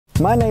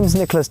My name's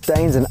Nicholas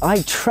Daines and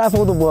I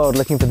travel the world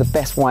looking for the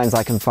best wines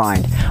I can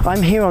find.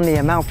 I'm here on the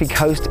Amalfi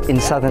Coast in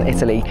southern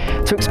Italy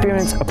to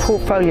experience a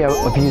portfolio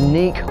of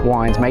unique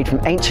wines made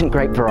from ancient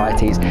grape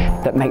varieties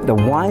that make the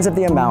wines of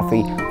the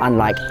Amalfi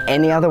unlike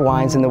any other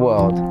wines in the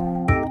world.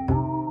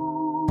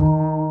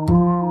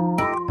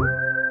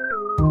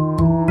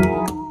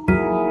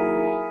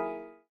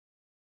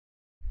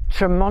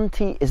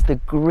 Tremonti is the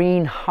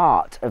green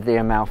heart of the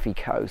Amalfi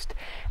Coast,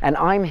 and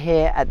I'm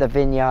here at the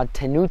vineyard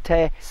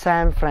Tenute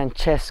San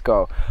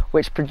Francesco,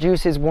 which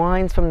produces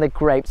wines from the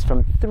grapes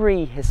from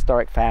 3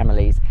 historic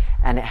families,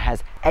 and it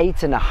has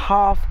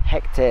 8.5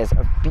 hectares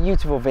of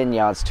beautiful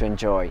vineyards to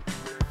enjoy.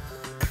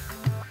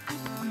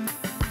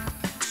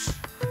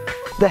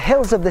 The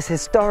hills of this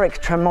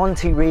historic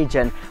Tremonti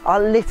region are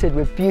littered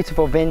with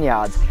beautiful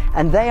vineyards,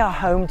 and they are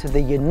home to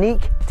the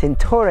unique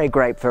Tintoret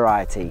grape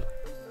variety.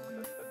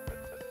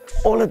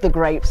 All of the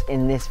grapes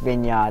in this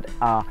vineyard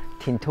are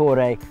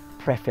Tintoret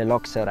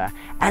Prephyloxera,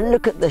 and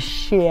look at the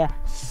sheer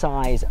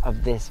size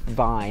of this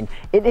vine.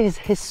 It is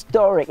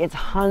historic, it's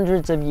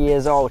hundreds of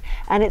years old,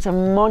 and it's a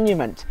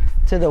monument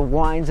to the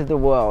wines of the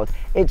world.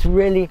 It's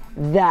really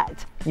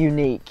that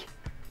unique.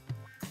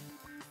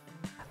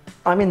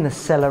 I'm in the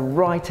cellar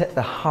right at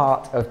the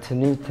heart of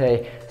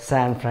Tenute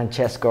San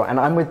Francesco, and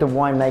I'm with the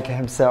winemaker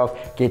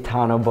himself,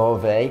 Gaetano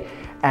Bove.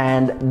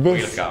 And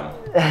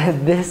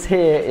this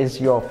here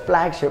is your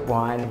flagship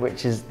wine,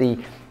 which is the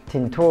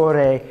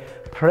Tintoret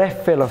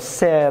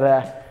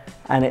Prephyloxera,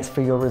 and it's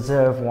for your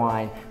reserve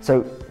wine.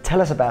 So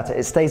tell us about it.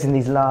 It stays in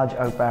these large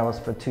oak barrels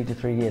for 2 to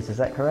 3 years, is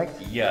that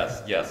correct?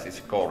 Yes, it's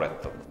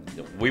correct.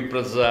 We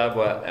preserve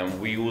and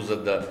we use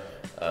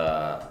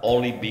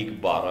only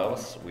big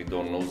barrels. We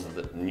don't use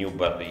the new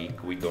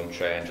barrique. We don't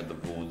change the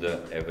wood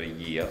every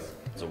year.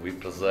 So we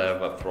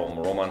preserve from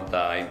Roman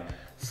time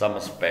some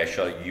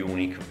special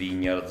unique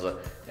vineyards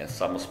and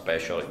some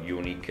special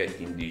unique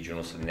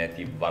indigenous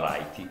native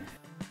variety.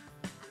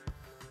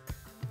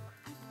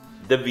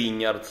 The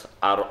vineyards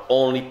are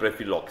only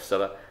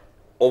Prephyloxera.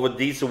 Of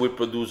this we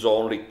produce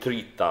only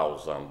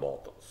 3,000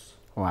 bottles.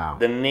 Wow.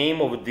 The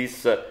name of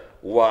this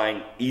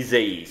wine is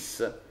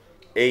Eis.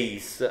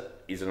 Eis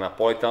is a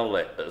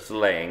Napolitan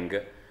slang,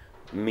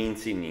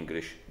 means in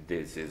English,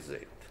 this is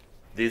it.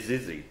 This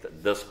is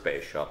it, the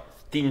special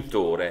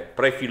Tintoret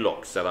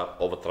Prephyloxera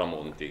of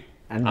Tremonti,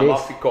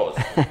 Amalfi Coast.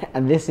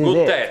 And this is Good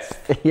it. taste.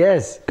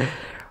 Yes.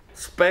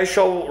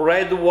 Special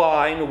red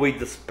wine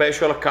with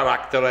special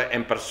character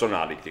and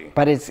personality.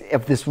 But it's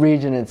of this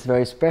region, it's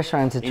very special,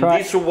 and to try.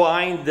 In this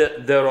wine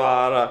there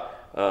are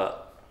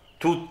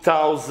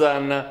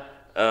 2,000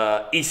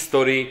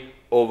 history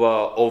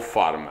of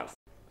farmers.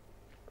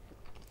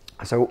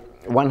 So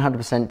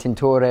 100%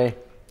 Tintoret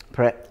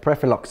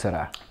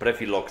Prephyloxera.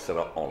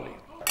 Prephyloxera only.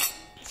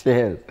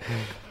 Cheers.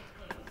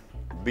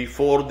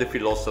 Before the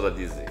Phylloxera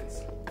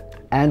disease.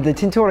 And the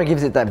Tintoret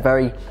gives it that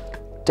very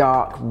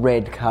dark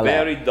red color.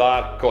 Very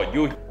dark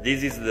color.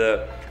 This is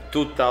the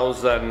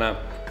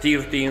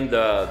 2013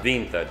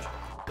 vintage.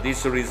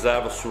 This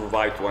reserve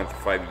survived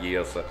 25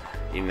 years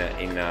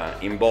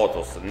in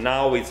bottles.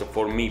 Now it's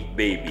for me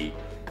baby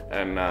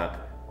and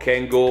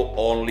can go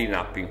only in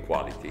upping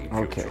quality in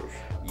future. Okay.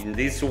 In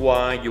this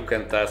wine you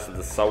can test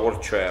the sour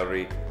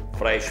cherry,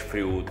 fresh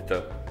fruit,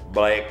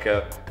 black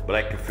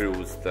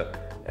fruits,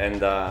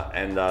 and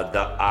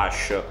the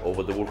ash of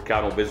the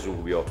volcano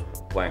Vesuvio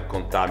when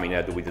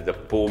contaminated with the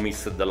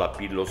pomace della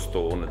Pillow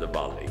Stone, the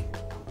valley.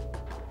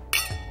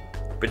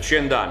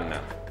 Peciendan.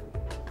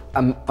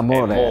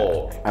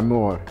 Amore.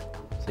 Amore.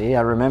 See,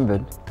 I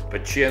remembered.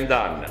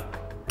 Peciendan.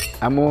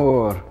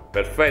 Amor.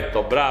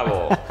 Perfetto,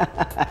 bravo.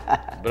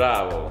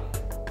 Bravo.